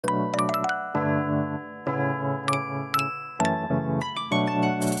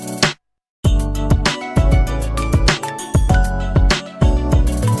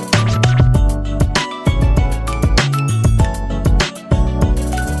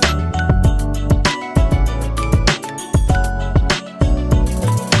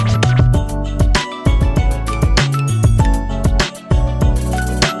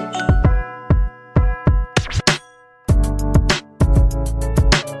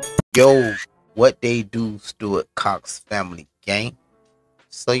Yo, what they do, Stewart-Cox family gang.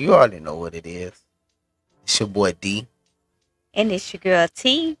 So you already know what it is. It's your boy D. And it's your girl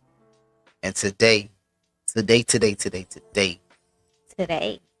T And today,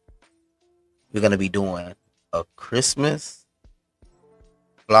 today. we're gonna be doing a Christmas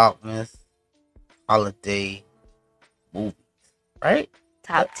Vlogmas holiday movie. Right?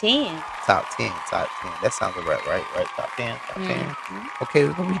 That, Top 10. top ten. That sounds about right, right? Top 10. Mm-hmm. Okay,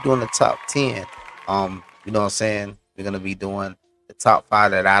 we're gonna be doing the top 10. You know what I'm saying? We're gonna be doing the top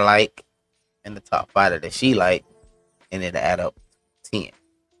five that I like and the top five that she like, and then add up 10.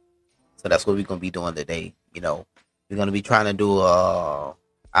 So that's what we're gonna be doing today. We're gonna be trying to do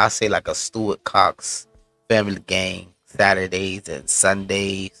I say like a Stewart-Cox family gang Saturdays and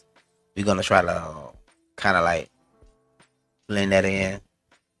Sundays. We're gonna try to kind of like blend that in.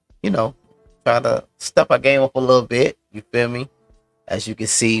 You know, try to step our game up a little bit. You feel me? As you can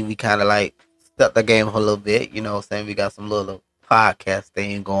see, we kind of like step the game up a little bit. You know what I'm saying? We got some little podcast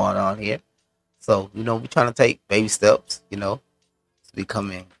thing going on here. So, we're trying to take baby steps, to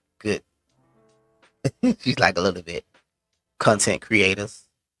becoming good. She's like a little bit content creators.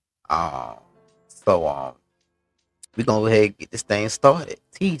 Um, so we're gonna go ahead and get this thing started.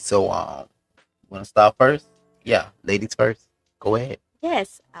 T. So you wanna start first? Yeah, ladies first. Go ahead.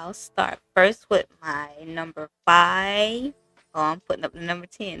 Yes, I'll start first with my number 5. Oh, I'm putting up the number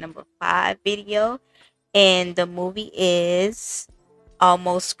 10, number 5 video. And the movie is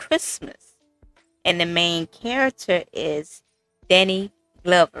Almost Christmas. And the main character is Danny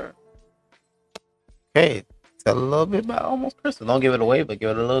Glover. Okay, tell a little bit about Almost Christmas. Don't give it away, but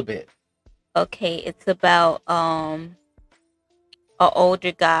give it a little bit. Okay, it's about an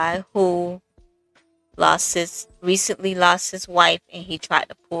older guy who recently lost his wife, and he tried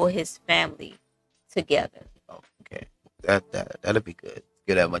to pull his family together. Oh, okay, that'll be good.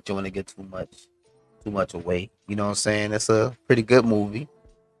 Good that much. You want to get too much away. You know what I'm saying? It's a pretty good movie.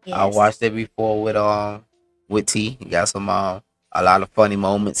 I Yes. watched it before with T. You got some a lot of funny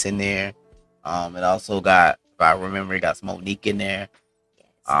moments in there. It also got, if I remember, it got some Monique in there. Yes.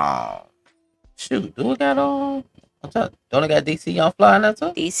 Um, shoot, do it got don't it got DC on fly in that too?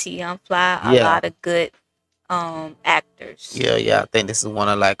 DC Young Fly, a Yeah, lot of good actors. yeah. I think this is one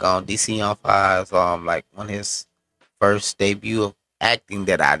of like DC on Fly's like one of his first debut of acting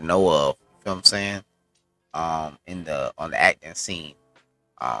that I know of. You feel what I'm saying? In the on the acting scene.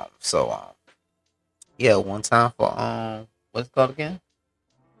 So yeah, one time for what's it called again?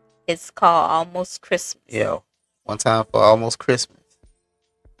 It's called Almost Christmas. Yeah, one time for almost Christmas.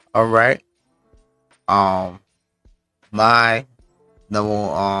 All right. Um, my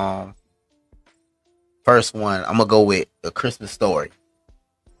number first one, I'm gonna go with A Christmas Story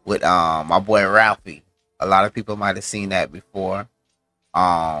with my boy Ralphie. A lot of people might have seen that before.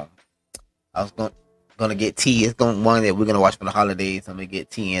 Um, I was gonna get T. It's going one that we're gonna watch for the holidays. I'm gonna get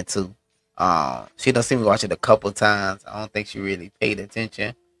T into. She done seen me watch it a couple times. I don't think she really paid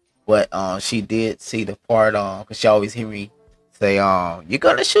attention, but she did see the part because she always hear me say you're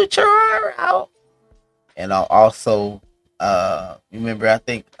gonna shoot your eye out, and also remember I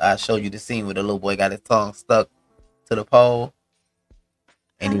think I showed you the scene where the little boy got his tongue stuck to the pole,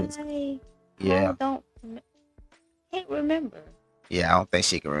 and he was I yeah. can't remember. Yeah, I don't think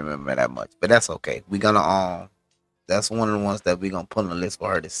she can remember that much, but that's okay. We're gonna that's one of the ones that we're gonna put on the list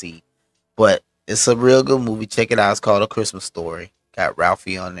for her to see. But it's a real good movie. Check it out. It's called A Christmas Story. Got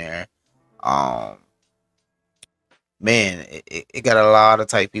Ralphie on there. Um, man, it got a lot of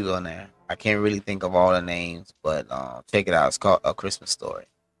type people on there. I can't really think of all the names, but check it out. It's called A Christmas Story.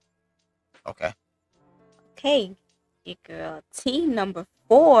 Okay. Okay, your girl T. Number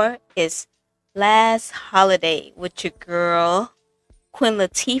 4 is Last Holiday with your girl Queen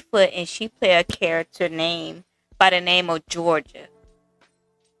Latifah, and she play a character name by the name of Georgia.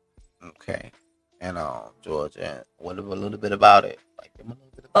 Okay. And Georgia, what a little bit about it? Like a little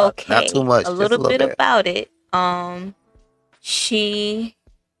bit about it. Not too Okay, a much, just a little little bit bit. about it. She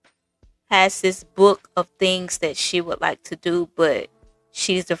has this book of things that she would like to do, but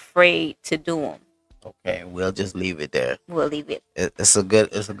she's afraid to do them. Okay, we'll just leave it there. We'll leave it. It's a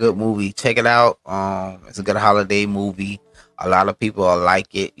good movie. Check it out. It's a good holiday movie. A lot of people will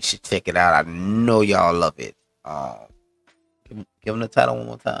like it. You should check it out. I know y'all love it. Give them the title one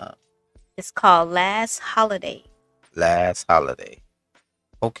more time. It's called Last Holiday. Last Holiday.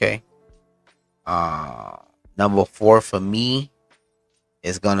 Okay. Uh, Number 4 for me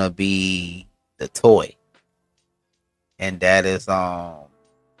is gonna be The Toy, and that is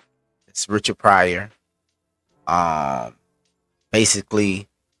it's Richard Pryor. Um, Basically,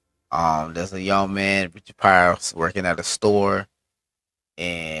 there's a young man, Richard Pryor, working at a store.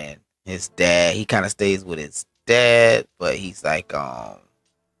 and his dad. He kind of stays with his dad, but he's like kind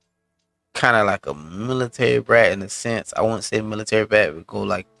of like a military brat in a sense. I wouldn't say military brat. We go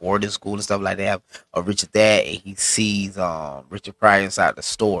like boarding school and stuff like that. Have a rich dad, and he sees Richard Pryor inside the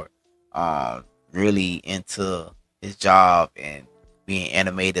store, really into his job and being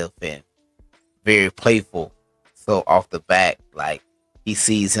animative and very playful. So off the back, like he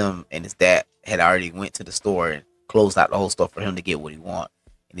sees him and his dad had already went to the store and closed out the whole store for him to get what he want.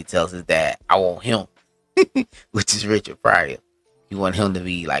 And he tells his dad, "I want him," which is Richard Pryor. He want him to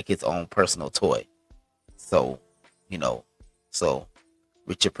be like his own personal toy. So, you know, so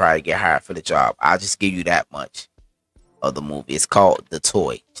Richard Pryor get hired for the job. I'll just give you that much of the movie. It's called The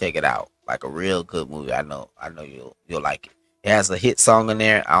Toy. Check it out. Like a real good movie. I know you'll like it. It has a hit song in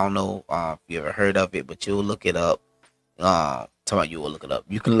there. I don't know if you ever heard of it, but you'll look it up. Talking about you will look it up.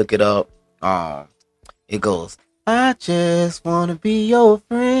 You can look it up. It goes, "I just wanna be your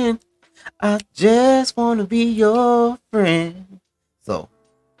friend. I just wanna be your friend." So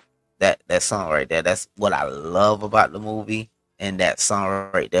that song right there, that's what I love about the movie. And that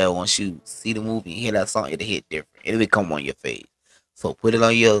song right there, once you see the movie and hear that song, it'll hit different. It'll become on your face. So put it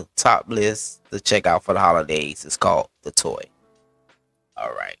on your top list to check out for the holidays. It's called The Toy.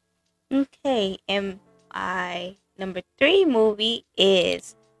 All right. Okay, and my number 3 movie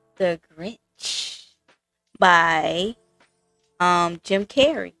is The Grinch by Jim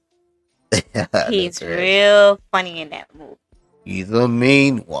Carrey. He's real funny in that movie. He's a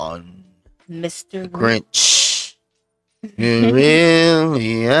mean one. Mr. Grinch. You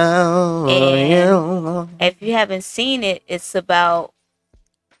really are. If you haven't seen it, it's about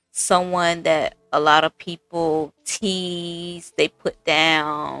someone that a lot of people tease, they put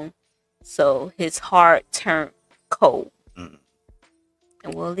down, so his heart turned cold. And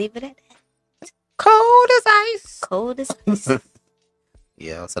we'll leave it at that. Cold as ice. Cold as ice.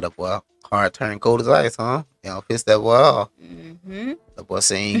 Yeah, so the boy heart turned cold as ice, huh? You know, piss that boy off. The boy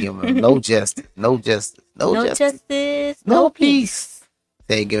saying give him no justice, no justice, no justice, no peace.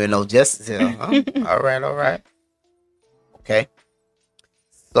 They ain't giving no justice here, huh? All right. Okay.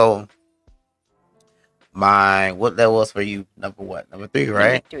 So what that was for you, number what? Number 3,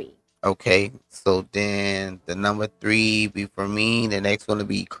 right? Number 3. Okay. So then the number 3 be for me. The next one will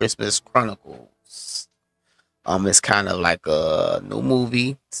be Christmas Chronicles. It's kind of like a new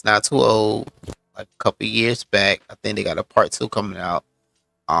movie. It's not too old. Like a couple years back. I think they got a part 2 coming out.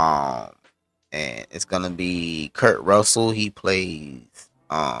 And it's gonna be Kurt Russell. He plays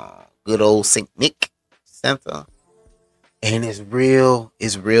good old Saint Nick Santa. And it's real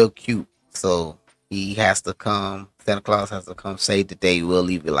cute. So Santa Claus has to come save the day. We'll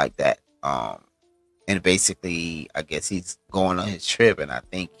leave it like that. And basically I guess he's going on his trip and I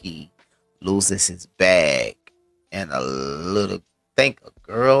think he loses his bag. And a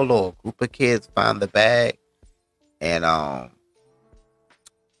girl or a group of kids find the bag, and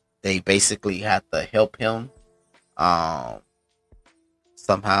they basically have to help him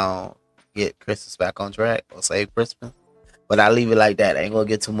somehow get Christmas back on track or save Christmas. But I leave it like that. I ain't gonna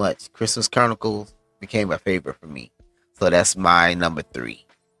get too much. Christmas Chronicles became a favorite for me, so that's my number 3.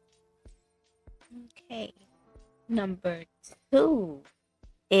 Okay, number 2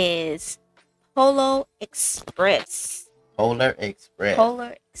 is Polar Express. Polar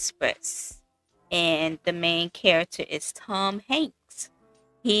Express. And the main character is Tom Hanks.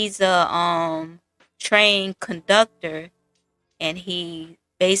 He's a train conductor, and he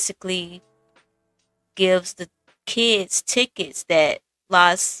basically gives the kids tickets that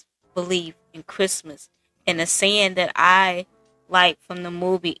lost belief in Christmas. And the saying that I like from the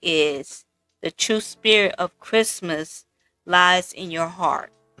movie is, "The true spirit of Christmas lies in your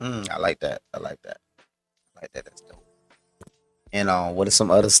heart." I like that. That's dope. And what is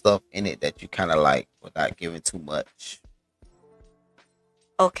some other stuff in it that you kind of like without giving too much?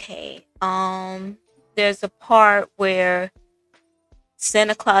 Okay. There's a part where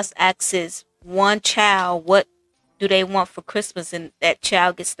Santa Claus asks one child what do they want for Christmas, and that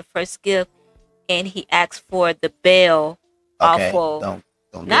child gets the first gift, and he asks for the bell. Okay. Off of,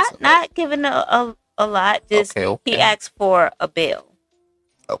 don't not giving a lot. Just okay. He asks for a bell.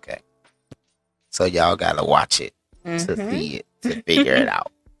 Okay. So y'all gotta watch it to see it, to figure it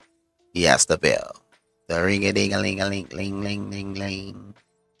out. Yes, the bell. The ring-a-ding-a-ling-a-ling-ling-ling-ling.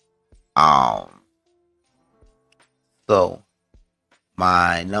 So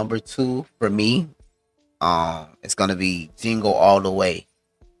my number 2 for me, it's gonna be Jingle All the Way.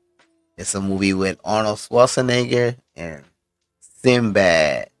 It's a movie with Arnold Schwarzenegger and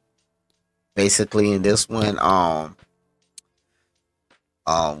Sinbad. Basically, in this one,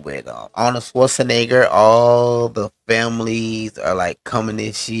 With Arnold Schwarzenegger. All the families are like coming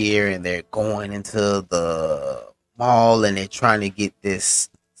this year, and they're going into the mall, and they're trying to get this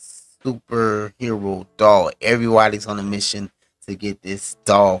superhero doll. Everybody's on a mission to get this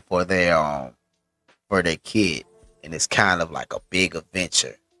doll for their kid, and it's kind of like a big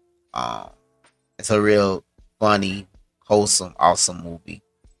adventure. Um, it's a real funny, wholesome, awesome movie.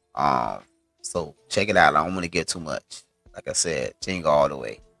 Um, so check it out. I don't want to get too much. Like I said, Jingle All the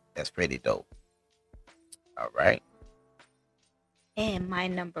Way. That's pretty dope. All right. And my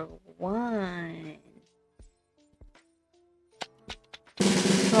number one.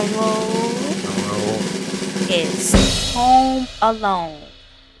 Drum roll is Home Alone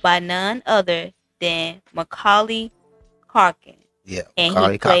by none other than Macaulay Culkin. Yeah, And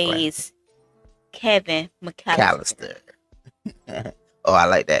Macaulay he plays Kevin McAllister. Oh, I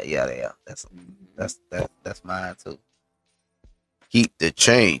like that. Yeah, yeah. That's mine too. Keep the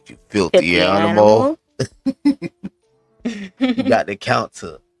change, you filthy animal. You got to count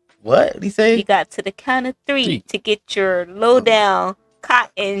to what did he say? You got to the count of three to get your low down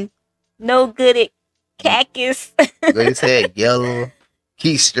cotton, no good at cactus. They said yellow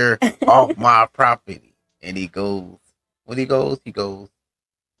keister off my property, and he goes. When he goes,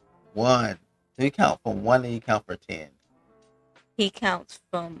 one. Do you count from one, and you count for 10? He counts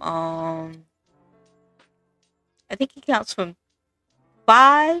from I think he counts from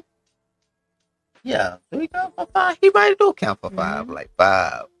 5. Yeah, do he count for 5? He might do count for 5, like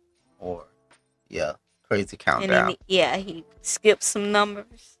 5, or yeah, crazy countdown. And then he skips some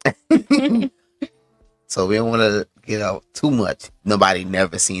numbers. So we don't want to get out too much. Nobody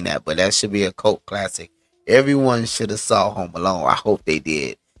never seen that, but that should be a cult classic. Everyone should have saw Home Alone. I hope they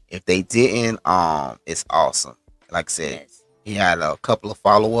did. If they didn't, it's awesome. Like I said, he had a couple of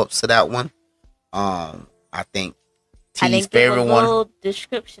follow-ups to that one. I think T's favorite one. A little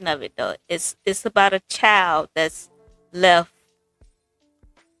description of it though. It's about a child that's left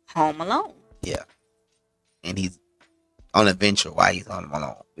home alone. Yeah, and he's on an adventure while he's home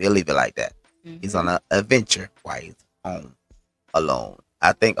alone. We'll leave it like that. Mm-hmm. He's on an adventure while he's home alone.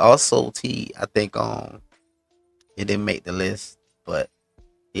 I think also I think it didn't make the list, but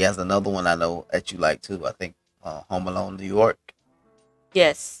he has another one I know that you like too. I think Home Alone, New York.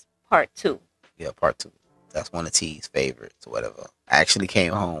 Yes, part 2. Yeah, part 2. That's one of T's favorites or whatever. I actually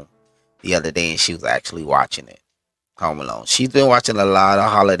came home the other day and she was actually watching it. Home Alone. She's been watching a lot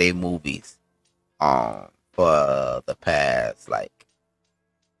of holiday movies for the past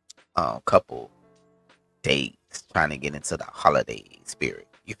couple days, trying to get into the holiday spirit.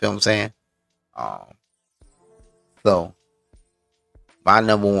 You feel what I'm saying? So my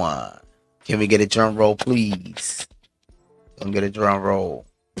number one. Can we get a drum roll, please? Can we get a drum roll?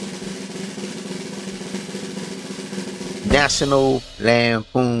 National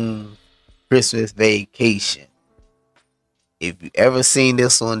Lampoon Christmas Vacation. If you ever seen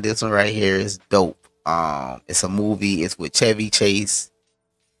this one right here is dope. It's a movie. It's with Chevy Chase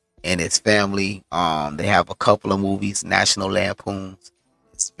and his family. They have a couple of movies, National Lampoons.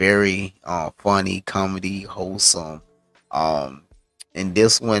 It's very funny, comedy, wholesome. In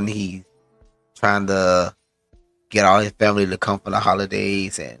this one, he's trying to get all his family to come for the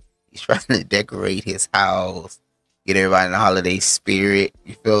holidays, and he's trying to decorate his house, get everybody in the holiday spirit.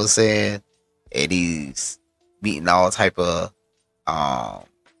 You feel what I'm saying? And he's meeting all type of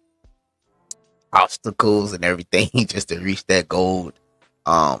obstacles and everything just to reach that goal.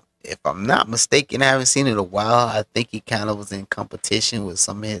 If I'm not mistaken, I haven't seen it in a while. I think he kind of was in competition with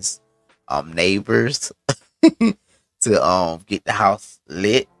some of his neighbors to get the house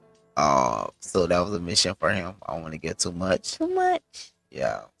lit. So that was a mission for him. I don't want to get too much.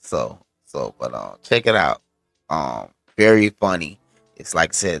 Yeah. But check it out. Very funny. It's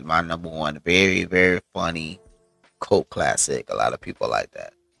like I said, my number one. Very, very funny cult classic. A lot of people like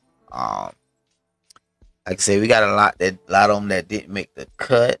that. Like I said, we got a lot of them that didn't make the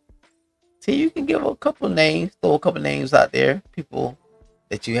cut. So you can give a couple names, throw a couple names out there. People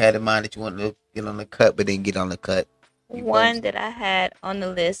that you had in mind that you wanted to get on the cut, but didn't get on the cut. One that I had on the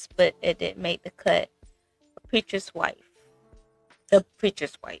list, but it didn't make the cut. The Preacher's Wife.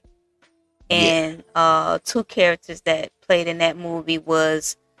 And 2 characters that played in that movie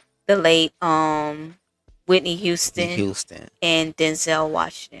was the late Whitney Houston and Denzel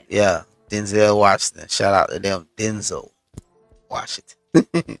Washington. Yeah, Denzel Washington. Shout out to them, Denzel Washington.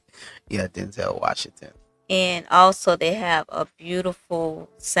 Yeah, Denzel Washington. And also they have a beautiful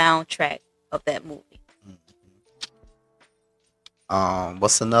soundtrack of that movie.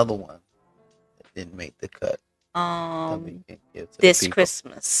 What's another one that didn't make the cut? This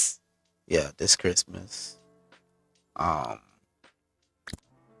Christmas. Yeah, This Christmas.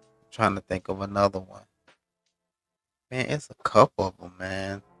 Trying to think of another one. Man, it's a couple of them,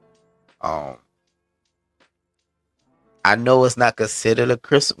 man. Um, I know it's not considered a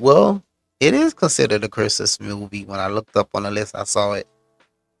Christmas. Well, it is considered a Christmas movie. When I looked up on the list, I saw it.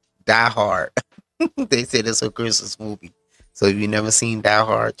 Die Hard. They said it's a Christmas movie. So if you never seen Die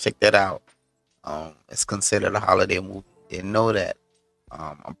Hard, check that out. It's considered a holiday movie. Didn't know that.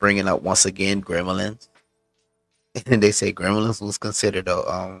 I'm bringing up once again Gremlins, and they say Gremlins was considered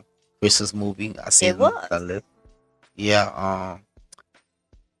a Christmas movie. I It seen the was. list. Yeah.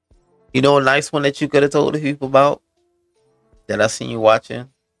 You know a nice one that you could have told the people about that I seen you watching.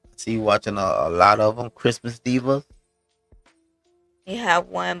 I see you watching a lot of them. Christmas Divas. You have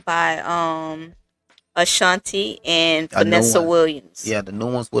one by Ashanti and A new Vanessa one. Williams. Yeah, the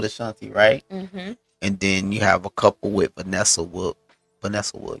new ones with Ashanti, right? Mm-hmm. And then you have a couple with Vanessa Williams,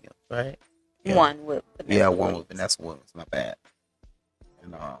 right? Yeah. One with Vanessa Yeah, one Williams. with Vanessa Williams. My bad.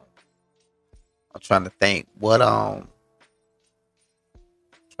 And I'm trying to think trying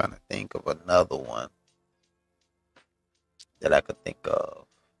to think of another one that I could think of.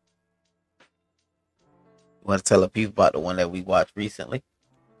 You want to tell the people about the one that we watched recently?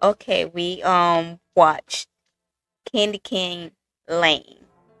 Okay, we watched Candy Cane Lane.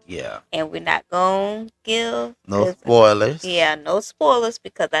 Yeah. And we're not gonna give No spoilers. Yeah, no spoilers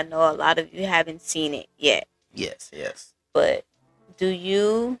because I know a lot of you haven't seen it yet. Yes, yes. But do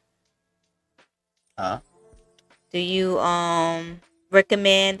you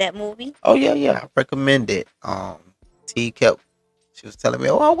recommend that movie? Oh yeah. I recommend it. She was telling me,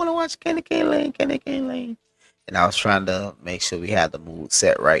 oh, I want to watch Candy Cane Lane. And I was trying to make sure we had the mood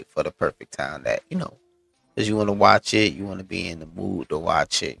set right for the perfect time that, because you want to watch it, you want to be in the mood to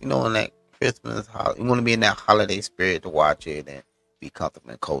watch it. In that Christmas, you want to be in that holiday spirit to watch it and be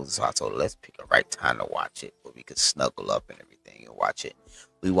comfortable and cozy. So let's pick a right time to watch it where we could snuggle up and everything and watch it.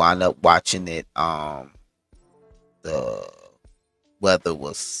 We wound up watching it. The weather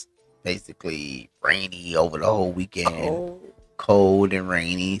was basically rainy over the whole weekend, cold and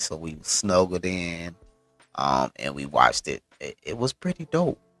rainy. So we snuggled in, and we watched it. It was pretty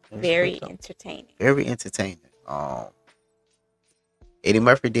dope. Very entertaining. Very entertaining. Eddie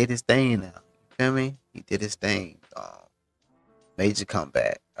Murphy did his thing now. You feel me? He did his thing. Major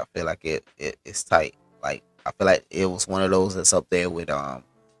comeback. I feel like it's tight. Like I feel like it was one of those that's up there with like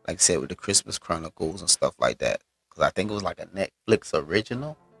I said, with the Christmas Chronicles and stuff like that. Because I think it was like a Netflix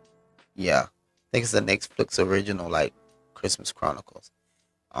original. Yeah. I think it's a Netflix original, like Christmas Chronicles.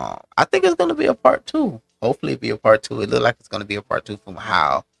 I think it's gonna be a part 2. Hopefully it'll be a part 2. It looked like it's gonna be a part 2 from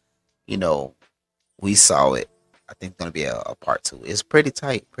how we saw it. I think it's gonna be a part 2. It's pretty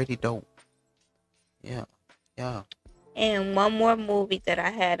tight, pretty dope. Yeah. And one more movie that I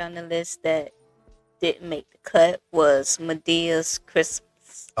had on the list that didn't make the cut was Medea's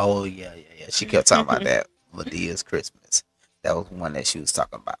Christmas. Oh yeah. She kept talking about that. Medea's Christmas. That was one that she was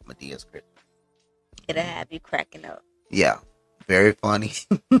talking about. Medea's Christmas. It'll have you cracking up. Yeah. Very funny.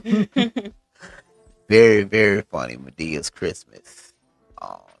 Very, very funny. Medea's Christmas.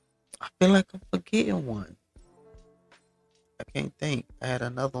 I feel like I'm forgetting one. I can't think. I had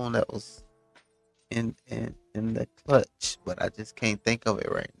another one that was in the clutch, but I just can't think of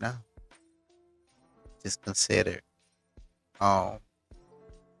it right now. Just consider.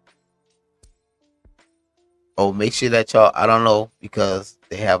 Make sure that y'all, I don't know, because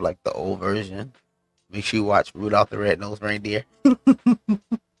they have like the old version. Make sure you watch Rudolph the Red-Nosed Reindeer.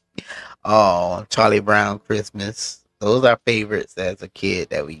 Charlie Brown Christmas. Those are favorites as a kid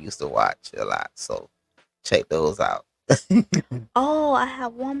that we used to watch a lot. So check those out. Oh, I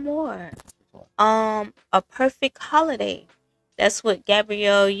have one more. A Perfect Holiday. That's with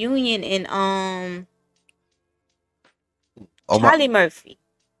Gabrielle Union and Charlie Murphy.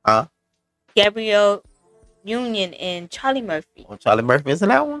 Huh? Gabrielle Union and Charlie Murphy. Oh, Charlie Murphy is in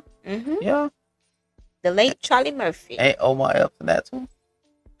that one? Mm-hmm. Yeah. The late Charlie Murphy. Ain't Omar Epps in that too?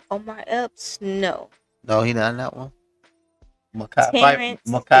 Omar Epps, no. No, he not in that one. Mekhi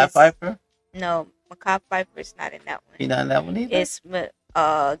Phifer? No, Mekhi Phifer is not in that one. He not in that one either? It's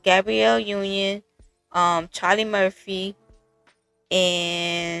Gabrielle Union, Charlie Murphy,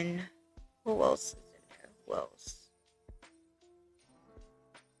 and who else is in there? Who else?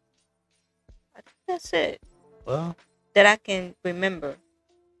 I think that's it. Well, that I can remember.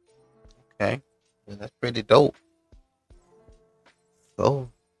 Okay. Well, that's pretty dope. So,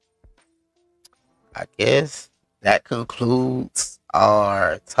 I guess that concludes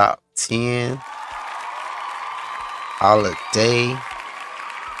our top 10 holiday.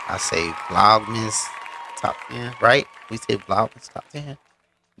 I say Vlogmas top 10, right? We say Vlogmas top 10.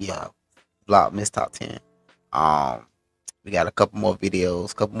 Yeah, Vlogmas top 10. We got a couple more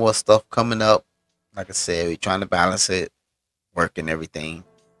videos, couple more stuff coming up. Like I said, we're trying to balance it, work and everything.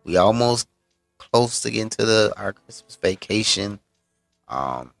 We almost close to getting to our Christmas vacation.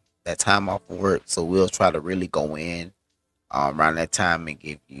 That time off of work, so we'll try to really go in around that time and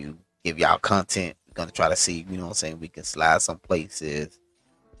give y'all content. We're gonna try to see, you know what I'm saying, we can slide some places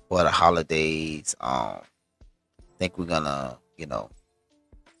for the holidays. I think we're gonna,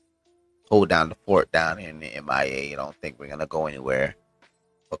 hold down the fort down here in the MIA. I don't think we're gonna go anywhere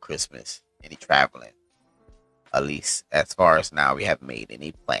for Christmas. Any traveling, at least as far as now, we haven't made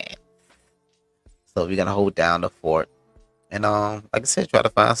any plan. So we're gonna hold down the fort, and like I said, try to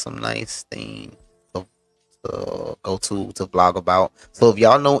find some nice things to go to vlog about. So if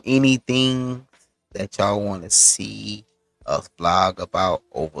y'all know anything that y'all want to see us vlog about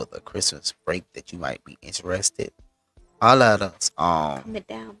over the Christmas break that you might be interested, holla at us. Comment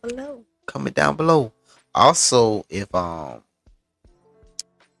down below. Comment down below. Also, if y'all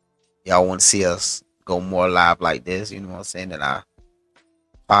want to see us go more live like this, you know what I'm saying, in our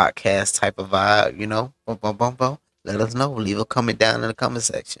podcast type of vibe, let us know. Leave a comment down in the comment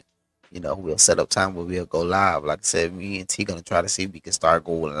section. We'll set up time where we'll go live. Like I said, me and T gonna try to see if we can start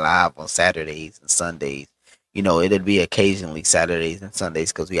going live on Saturdays and Sundays. It'll be occasionally Saturdays and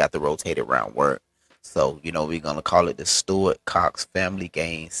Sundays because we have to rotate it around work. So, we're gonna call it the Stewart-Cox Family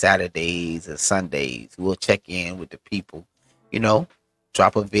Game Saturdays and Sundays. We'll check in with the people,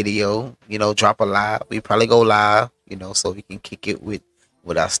 drop a video, drop a live. We probably go live, so we can kick it with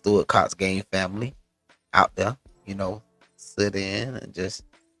our Stewart-Cox Game family out there, sit in and just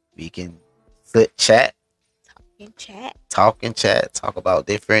we can sit talk and chat, talk about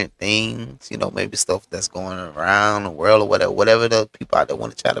different things, maybe stuff that's going around the world or whatever the people out there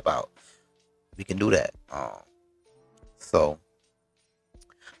want to chat about. We can do that. So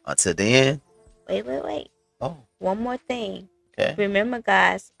until then. Wait. Oh. One more thing. Okay. Remember,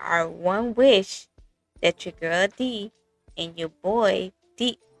 guys, our one wish that your girl D and your boy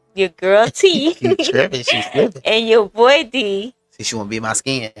D, your girl T, and your boy D. See, she want to be my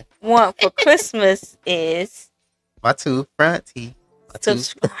skin. Want for Christmas is my two front T.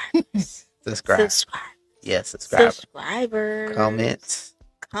 Subscribers. Subscribe. Yeah, subscribe. Subscribers.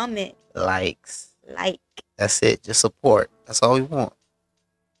 Comment. Likes. Like. That's it. Just support. That's all we want.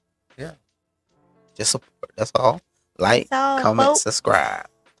 Yeah. Just support. That's all. Like, comment, subscribe.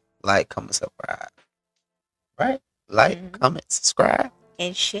 Like, comment, subscribe. Right? Like, comment, subscribe.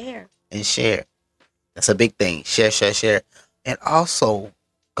 And share. That's a big thing. Share. And also,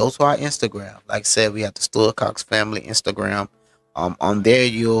 go to our Instagram. Like I said, we have the Stewart-Cox Family Instagram. On there,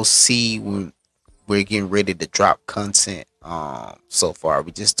 you'll see when we're getting ready to drop content. So far, we're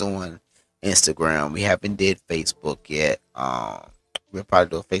just doing Instagram. We haven't did Facebook yet. We'll probably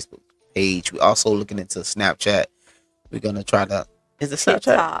do a Facebook page. We're also looking into Snapchat. We're gonna try to. Is it Snapchat?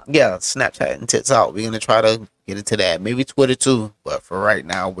 TikTok. Yeah, Snapchat and TikTok. We're gonna try to get into that. Maybe Twitter too. But for right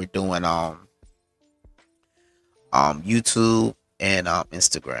now, we're doing YouTube and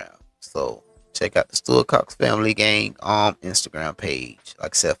Instagram. So check out the Stewart-Cox Family Gang Instagram page.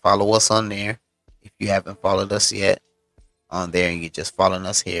 Like I said, follow us on there if you haven't followed us yet. On there, and you're just following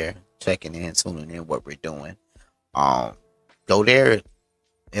us here, checking in, tuning in what we're doing. Go there.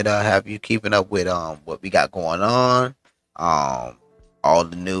 It'll have you keeping up with what we got going on. All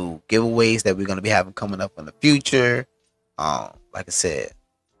the new giveaways that we're gonna be having coming up in the future. Like I said,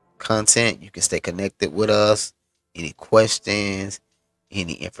 content. You can stay connected with us. Any questions,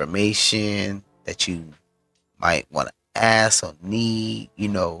 any information that you might want to ask or need,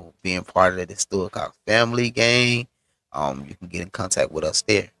 being part of the Stewart-Cox Family Gang, you can get in contact with us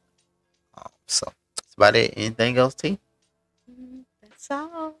there. So that's about it. Anything else, T? That's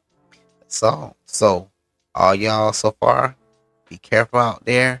all. So all y'all so far, be careful out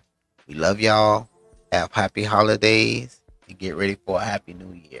there. We love y'all. Have happy holidays and get ready for a happy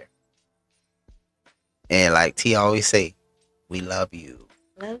new year. And like T always say, we love you.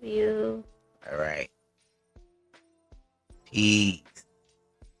 Love you. All right. Peace.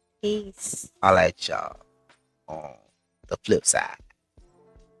 I'll let y'all on the flip side.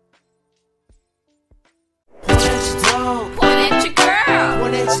 Point at your girl.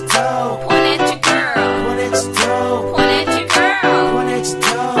 Point at your toe. Point at